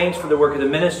the saints for the work of the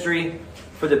ministry,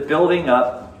 for the building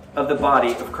up of the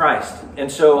body of Christ.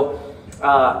 And so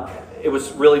it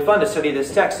was really fun to study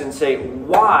this text and say,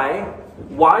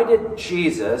 why did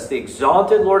Jesus, the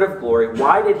exalted Lord of glory,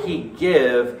 why did he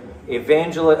give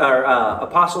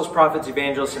apostles, prophets,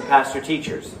 evangelists, and pastor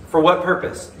teachers? For what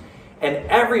purpose? And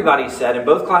everybody said, in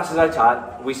both classes I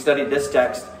taught, we studied this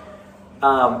text,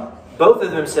 both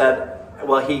of them said,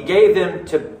 well, he gave them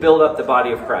to build up the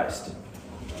body of Christ.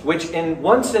 Which in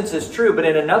one sense is true, but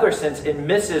in another sense it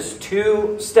misses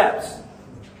two steps.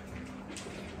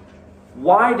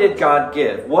 Why did God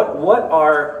give? What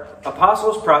are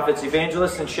apostles, prophets,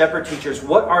 evangelists, and shepherd teachers?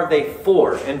 What are they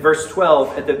for? In verse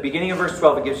 12, at the beginning of verse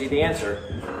 12, it gives you the answer.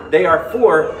 They are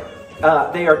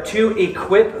to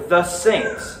equip the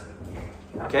saints.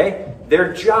 Okay?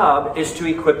 Their job is to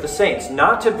equip the saints,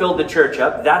 not to build the church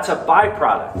up. That's a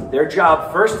byproduct. Their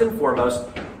job, first and foremost,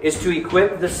 is to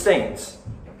equip the saints.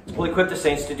 Well, equip the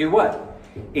saints to do what?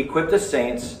 Equip the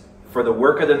saints for the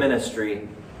work of the ministry,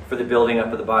 for the building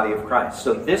up of the body of Christ.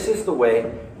 So this is the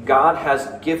way God has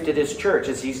gifted his church,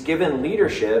 is he's given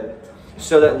leadership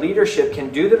so that leadership can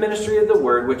do the ministry of the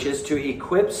word, which is to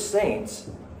equip saints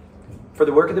for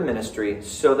the work of the ministry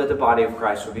so that the body of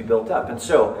Christ will be built up. And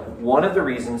so one of the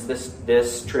reasons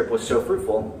this trip was so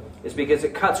fruitful is because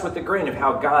it cuts with the grain of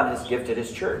how God has gifted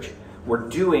his church. We're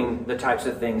doing the types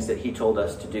of things that he told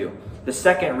us to do. The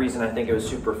second reason I think it was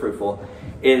super fruitful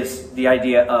is the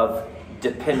idea of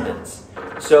dependence.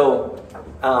 So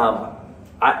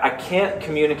I can't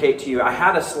communicate to you. I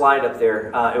had a slide up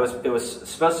there. It was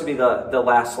supposed to be the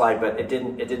last slide, but it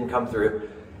didn't come through.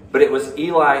 But it was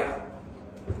Eli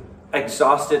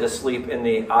exhausted, asleep in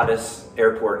the Addis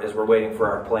airport as we're waiting for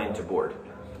our plane to board,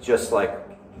 just like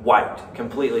wiped,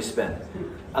 completely spent.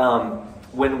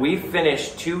 When we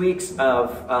finished 2 weeks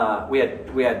of we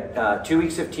had 2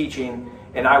 weeks of teaching,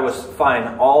 and I was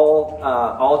fine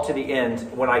all to the end.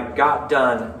 When I got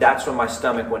done, that's when my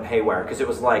stomach went haywire, because it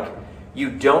was like you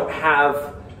don't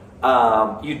have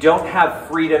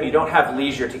freedom, you don't have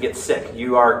leisure to get sick.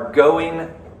 You are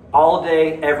going all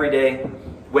day, every day,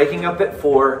 waking up at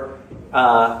 4,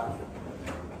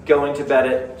 going to bed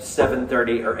at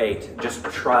 7:30 or 8, just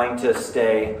trying to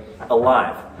stay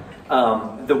alive.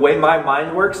 The way my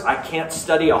mind works, I can't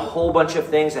study a whole bunch of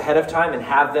things ahead of time and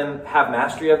have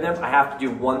mastery of them. I have to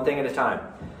do one thing at a time.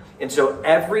 And so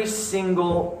every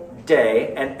single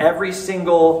day and every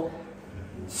single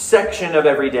section of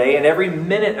every day and every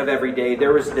minute of every day,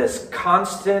 there was this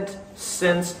constant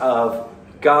sense of,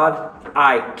 God,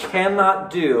 I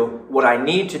cannot do what I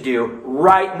need to do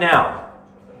right now.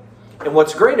 And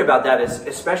what's great about that is,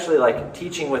 especially like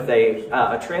teaching with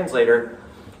a translator,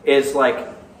 is like,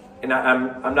 and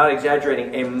I'm not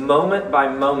exaggerating, a moment by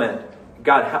moment,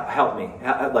 God help me,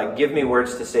 like give me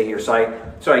words to say here.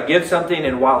 So I give something,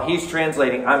 and while he's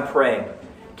translating, I'm praying.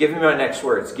 Give me my next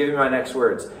words. Give me my next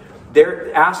words.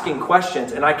 They're asking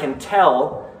questions, and I can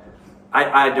tell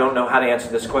I don't know how to answer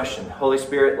this question. Holy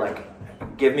Spirit, like,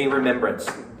 give me remembrance.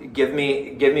 Give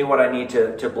me what I need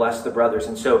to bless the brothers.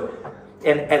 And so,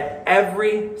 and at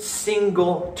every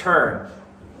single turn,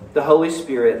 the Holy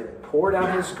Spirit poured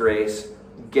out his grace,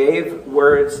 gave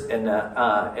words and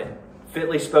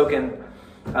fitly spoken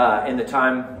in the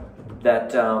time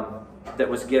that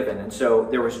was given. And so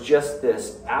there was just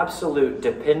this absolute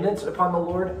dependence upon the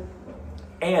Lord,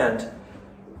 and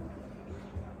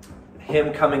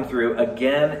him coming through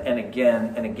again and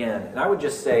again and again. And I would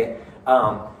just say,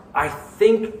 I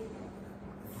think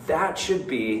that should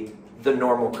be the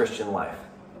normal Christian life.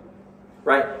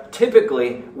 Right?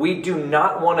 Typically, we do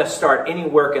not want to start any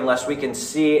work unless we can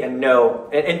see and know.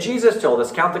 And Jesus told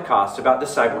us, count the cost, about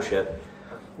discipleship,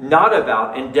 not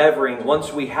about endeavoring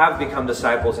once we have become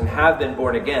disciples and have been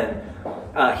born again.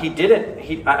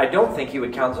 I don't think he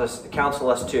would counsel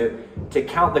us to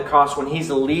count the cost when he's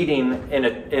leading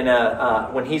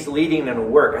when he's leading in a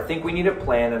work. I think we need a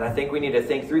plan, and I think we need to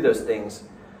think through those things.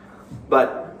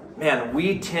 But man,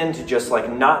 we tend to just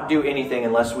like not do anything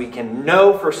unless we can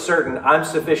know for certain I'm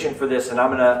sufficient for this, and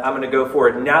I'm gonna go for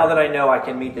it. Now that I know I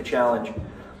can meet the challenge,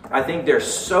 I think there's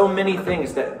so many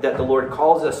things that the Lord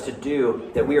calls us to do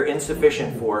that we are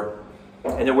insufficient for,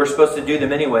 and that we're supposed to do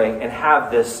them anyway, and have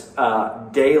this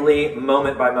daily,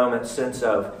 moment by moment sense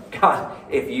of, God,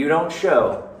 if you don't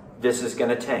show, this is going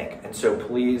to tank. And so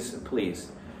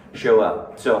please show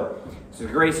up. So it's the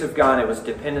grace of God. It was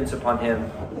dependence upon Him.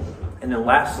 And then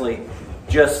lastly,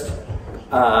 just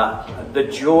the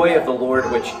joy of the Lord,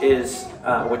 which is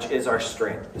our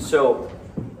strength. So,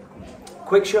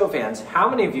 quick show of hands. How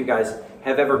many of you guys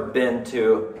have ever been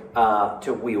to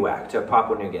Wewak, to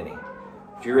Papua New Guinea?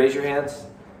 Did you raise your hands?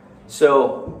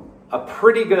 So, a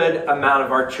pretty good amount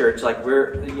of our church, like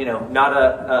we're not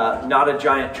a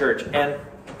giant church, and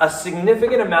a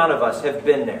significant amount of us have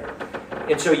been there.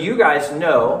 And so you guys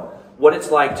know what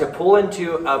it's like to pull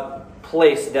into a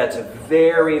place that's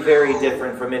very, very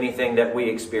different from anything that we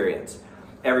experience.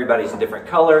 Everybody's a different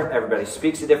color. Everybody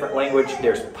speaks a different language.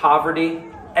 There's poverty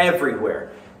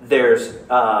everywhere. There's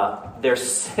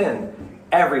sin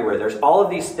everywhere. There's all of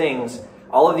these things,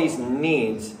 all of these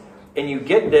needs, and you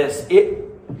get this.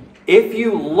 If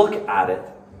you look at it,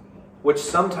 which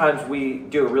sometimes we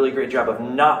do a really great job of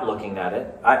not looking at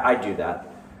it. I do that.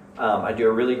 I do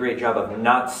a really great job of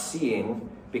not seeing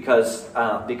because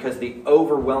the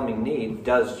overwhelming need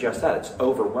does just that. It's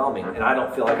overwhelming, and I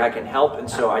don't feel like I can help, and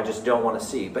so I just don't want to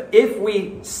see. But if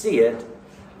we see it,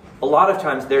 a lot of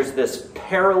times there's this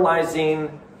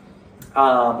paralyzing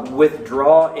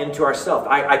withdrawal into ourselves.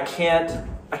 I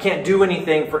can't do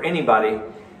anything for anybody,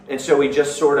 and so we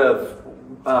just sort of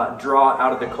draw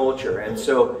out of the culture, and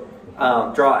so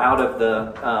draw out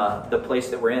of the place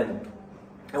that we're in.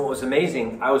 And what was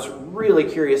amazing, I was really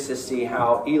curious to see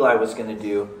how Eli was going to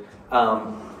do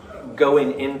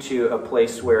going into a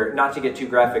place where, not to get too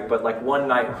graphic, but like one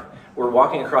night we're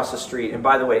walking across the street. And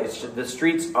by the way, the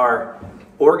streets are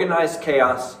organized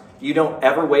chaos. You don't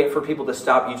ever wait for people to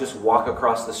stop. You just walk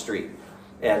across the street.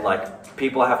 And like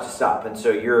people have to stop. And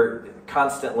so you're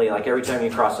constantly, like every time you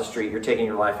cross the street, you're taking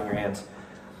your life in your hands.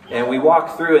 And we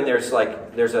walk through and there's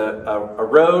a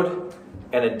road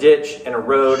and a ditch and a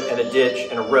road and a ditch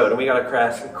and a road. And we got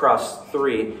to cross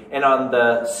three. And on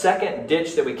the second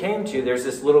ditch that we came to, there's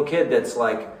this little kid that's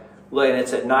like, and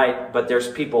it's at night, but there's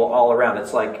people all around.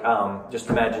 It's like, just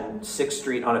imagine 6th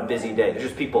Street on a busy day. There's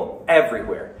just people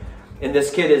everywhere. And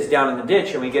this kid is down in the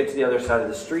ditch, and we get to the other side of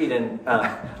the street, and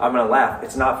I'm going to laugh.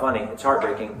 It's not funny. It's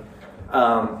heartbreaking.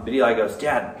 But Eli goes,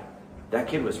 "Dad, that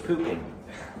kid was pooping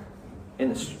in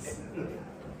the street."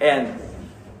 And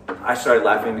I started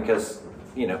laughing because,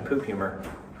 poop humor.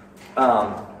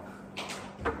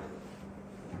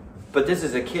 But this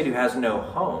is a kid who has no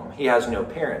home. He has no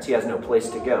parents. He has no place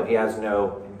to go. He has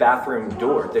no bathroom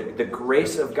door. The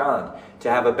grace of God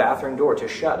to have a bathroom door to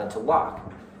shut and to lock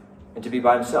and to be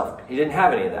by himself. He didn't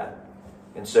have any of that.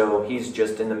 And so he's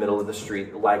just in the middle of the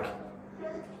street like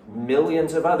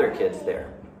millions of other kids there.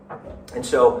 And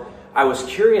so I was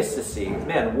curious to see,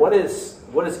 man, what is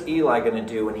Eli going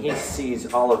to do when he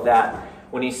sees all of that?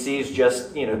 When he sees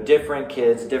just, different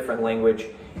kids, different language.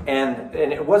 And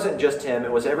it wasn't just him,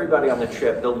 it was everybody on the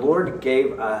trip. The Lord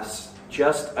gave us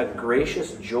just a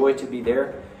gracious joy to be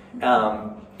there.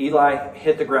 Eli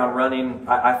hit the ground running.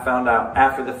 I found out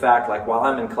after the fact, like while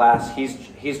I'm in class,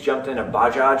 he's jumped in a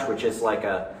bajaj, which is like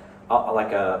a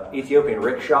Ethiopian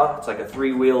rickshaw. It's like a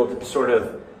 3-wheeled sort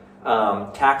of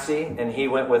taxi, and he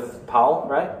went with Paul,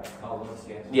 right?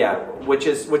 Yeah, which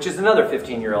is another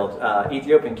 15-year-old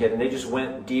Ethiopian kid, and they just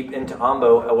went deep into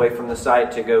Ambo away from the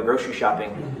site to go grocery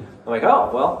shopping. I'm like,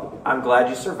 oh, well, I'm glad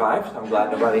you survived. I'm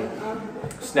glad nobody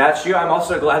snatched you. I'm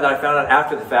also glad that I found out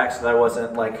after the fact so that I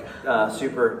wasn't like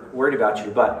super worried about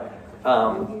you. But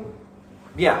and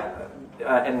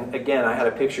again, I had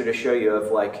a picture to show you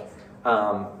of like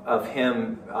of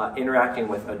him interacting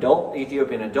with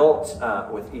Ethiopian adults,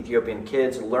 with Ethiopian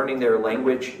kids, learning their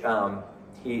language.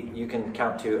 You can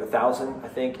count to 1,000, I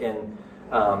think, in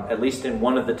at least in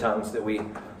one of the tongues that we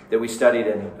studied.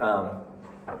 And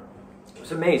it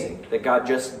was amazing that God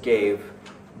just gave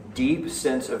deep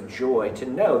sense of joy to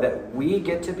know that we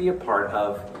get to be a part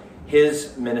of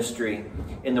His ministry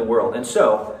in the world. And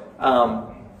so,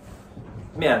 I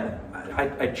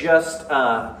just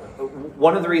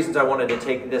one of the reasons I wanted to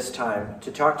take this time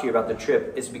to talk to you about the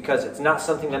trip is because it's not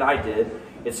something that I did.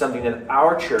 It's something that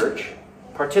our church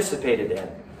participated in.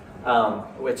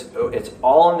 It's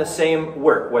all in the same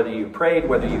work. Whether you prayed,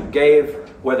 whether you gave,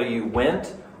 whether you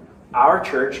went, our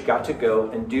church got to go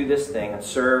and do this thing and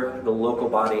serve the local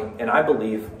body. And I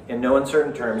believe, in no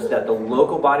uncertain terms, that the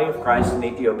local body of Christ in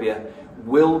Ethiopia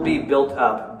will be built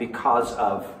up because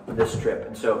of this trip.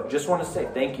 And so just want to say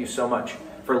thank you so much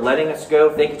for letting us go.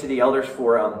 Thank you to the elders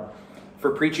for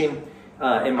preaching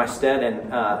in my stead,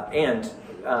 and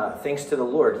thanks to the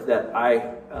Lord that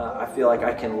I feel like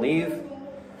I can leave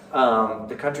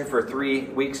the country for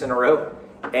 3 weeks in a row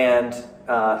and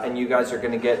and you guys are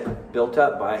going to get built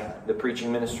up by the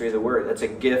preaching ministry of the Word. That's a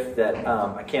gift that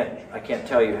I can't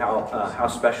tell you how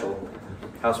special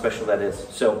that is.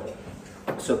 So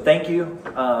thank you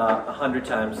 100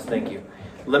 times. Thank you.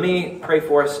 Let me pray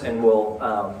for us, and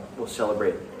we'll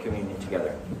celebrate communion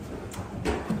together.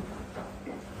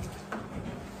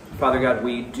 Father God,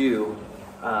 we do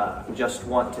just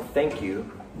want to thank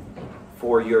you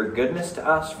for your goodness to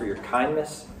us, for your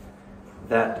kindness,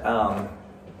 that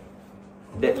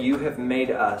you have made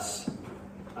us,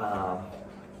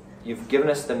 you've given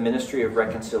us the ministry of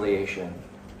reconciliation,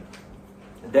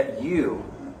 that you,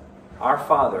 our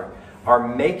Father, are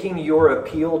making your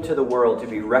appeal to the world to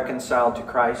be reconciled to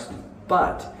Christ,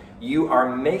 but you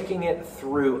are making it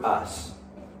through us.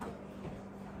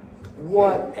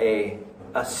 What a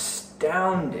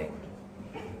astounding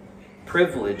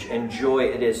privilege and joy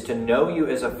it is to know you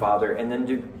as a Father, and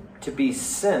then to be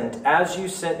sent, as you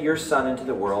sent your Son into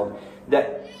the world,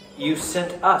 that you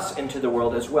sent us into the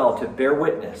world as well to bear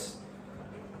witness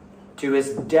to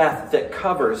his death that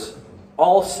covers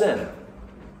all sin,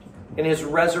 and his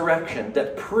resurrection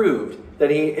that proved that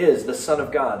he is the Son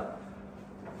of God,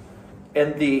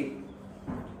 and the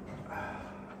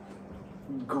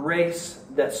grace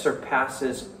that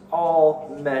surpasses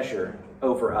all measure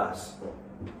over us.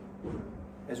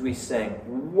 As we sang,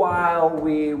 while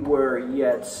we were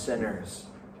yet sinners,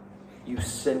 you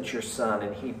sent your Son,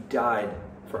 and he died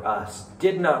for us.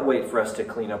 Did not wait for us to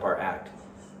clean up our act,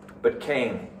 but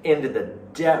came into the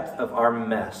depth of our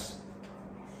mess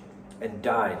and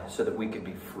died so that we could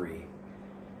be free.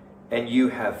 And you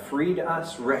have freed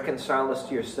us, reconciled us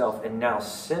to yourself, and now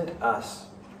sent us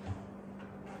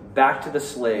back to the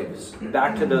slaves,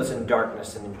 back to those in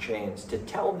darkness and in chains, to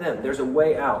tell them there's a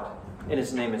way out, and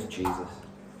his name is Jesus.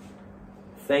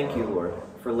 Thank you, Lord,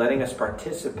 for letting us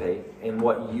participate in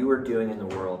what you are doing in the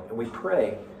world. And we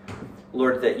pray,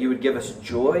 Lord, that you would give us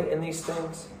joy in these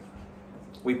things.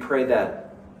 We pray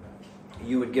that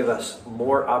you would give us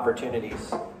more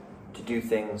opportunities to do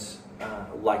things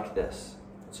like this.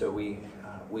 So we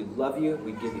love you.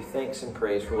 We give you thanks and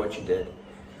praise for what you did.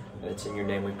 And it's in your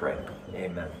name we pray.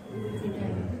 Amen.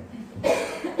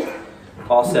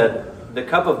 Paul said, the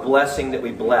cup of blessing that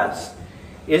we bless,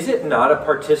 is it not a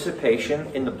participation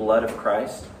in the blood of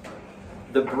Christ?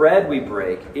 The bread we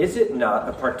break, is it not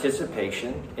a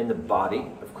participation in the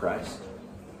body of Christ?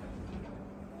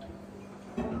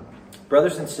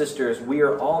 Brothers and sisters, we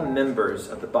are all members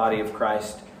of the body of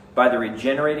Christ by the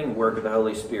regenerating work of the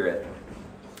Holy Spirit.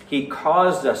 He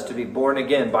caused us to be born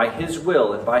again by his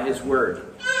will and by his word.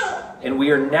 And we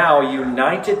are now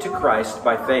united to Christ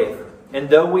by faith. And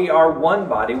though we are one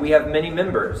body, we have many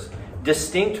members,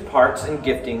 distinct parts and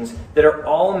giftings that are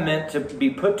all meant to be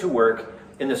put to work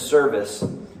in the service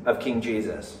of King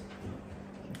Jesus.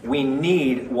 We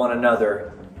need one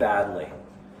another badly.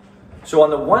 So on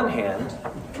the one hand,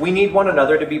 we need one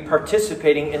another to be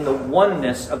participating in the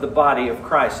oneness of the body of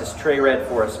Christ, as Trey read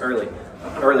for us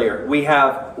earlier. We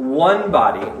have one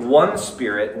body, one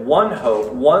Spirit, one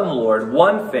hope, one Lord,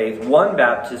 one faith, one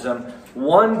baptism,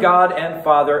 one God and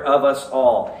Father of us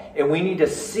all. And we need to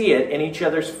see it in each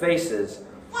other's faces,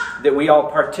 that we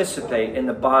all participate in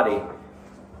the body,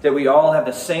 that we all have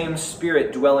the same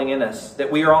Spirit dwelling in us,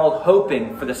 that we are all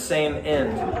hoping for the same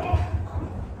end.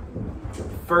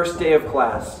 First day of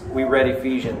class, we read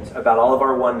Ephesians about all of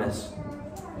our oneness.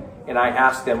 And I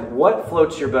asked them, what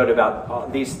floats your boat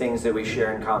about these things that we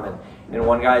share in common? And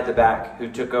one guy at the back who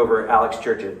took over Alex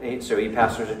Church, so he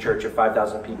pastors a church of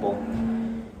 5,000 people,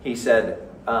 he said,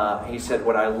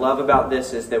 what I love about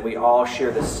this is that we all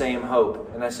share the same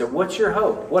hope. And I said, what's your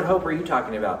hope? What hope are you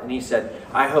talking about? And he said,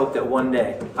 I hope that one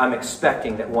day, I'm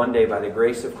expecting that one day by the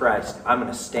grace of Christ, I'm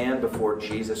going to stand before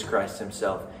Jesus Christ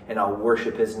himself and I'll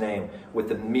worship his name with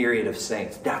the myriad of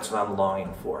saints. That's what I'm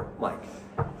longing for. I'm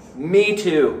like, me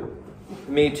too.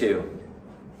 Me too.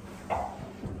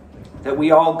 That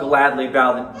we all gladly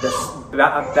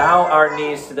bow our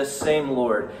knees to the same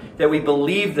Lord. That we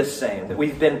believe the same. That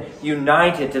we've been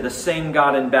united to the same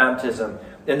God in baptism.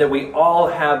 And that we all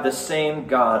have the same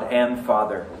God and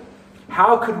Father.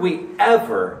 How could we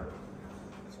ever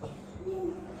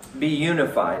be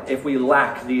unified if we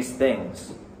lack these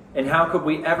things? And how could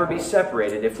we ever be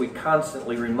separated if we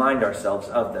constantly remind ourselves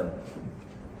of them?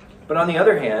 But on the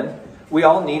other hand, we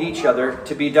all need each other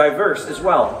to be diverse as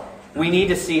well. We need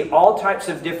to see all types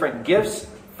of different gifts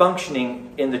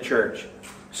functioning in the church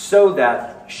so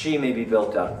that she may be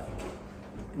built up.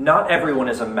 Not everyone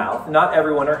is a mouth. Not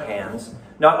everyone are hands.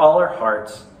 Not all are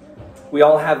hearts. We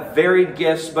all have varied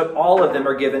gifts, but all of them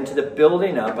are given to the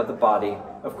building up of the body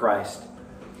of Christ.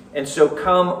 And so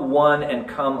come one and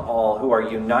come all who are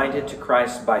united to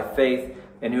Christ by faith,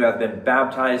 and who have been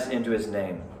baptized into his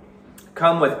name.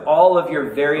 Come with all of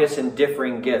your various and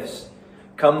differing gifts.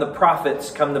 Come the prophets,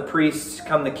 come the priests,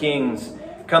 come the kings,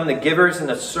 come the givers and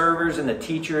the servers and the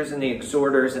teachers and the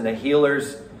exhorters and the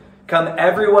healers. Come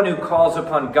everyone who calls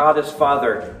upon God as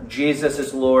Father, Jesus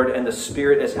as Lord, and the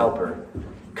Spirit as helper.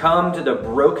 Come to the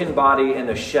broken body and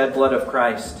the shed blood of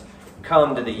Christ.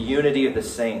 Come to the unity of the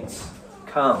saints.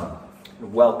 Come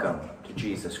and welcome to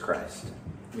Jesus Christ.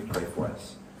 Let me pray for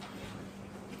us.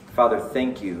 Father,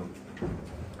 thank you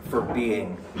for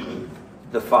being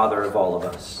the Father of all of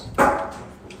us.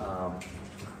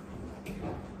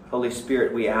 Holy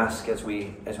Spirit, we ask as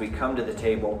we come to the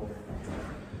table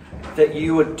that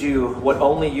you would do what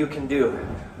only you can do,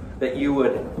 that you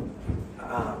would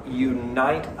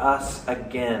unite us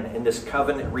again in this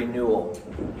covenant renewal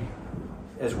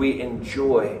as we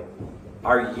enjoy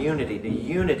our unity, the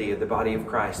unity of the body of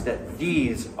Christ, that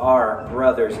these are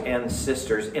brothers and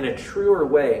sisters in a truer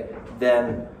way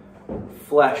than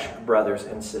flesh brothers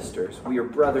and sisters. We are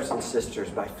brothers and sisters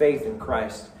by faith in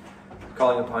Christ,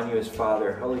 calling upon you as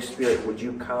Father. Holy Spirit, would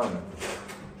you come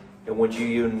and would you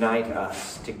unite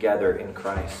us together in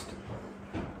Christ?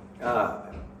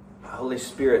 Holy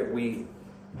Spirit,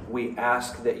 we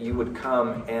ask that you would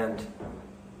come and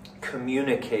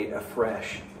communicate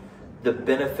afresh the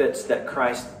benefits that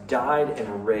Christ died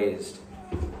and raised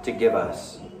to give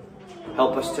us.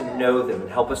 Help us to know them and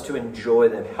help us to enjoy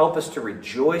them. Help us to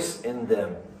rejoice in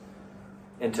them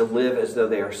and to live as though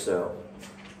they are so.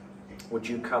 Would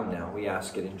you come now? We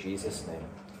ask it in Jesus' name.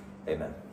 Amen.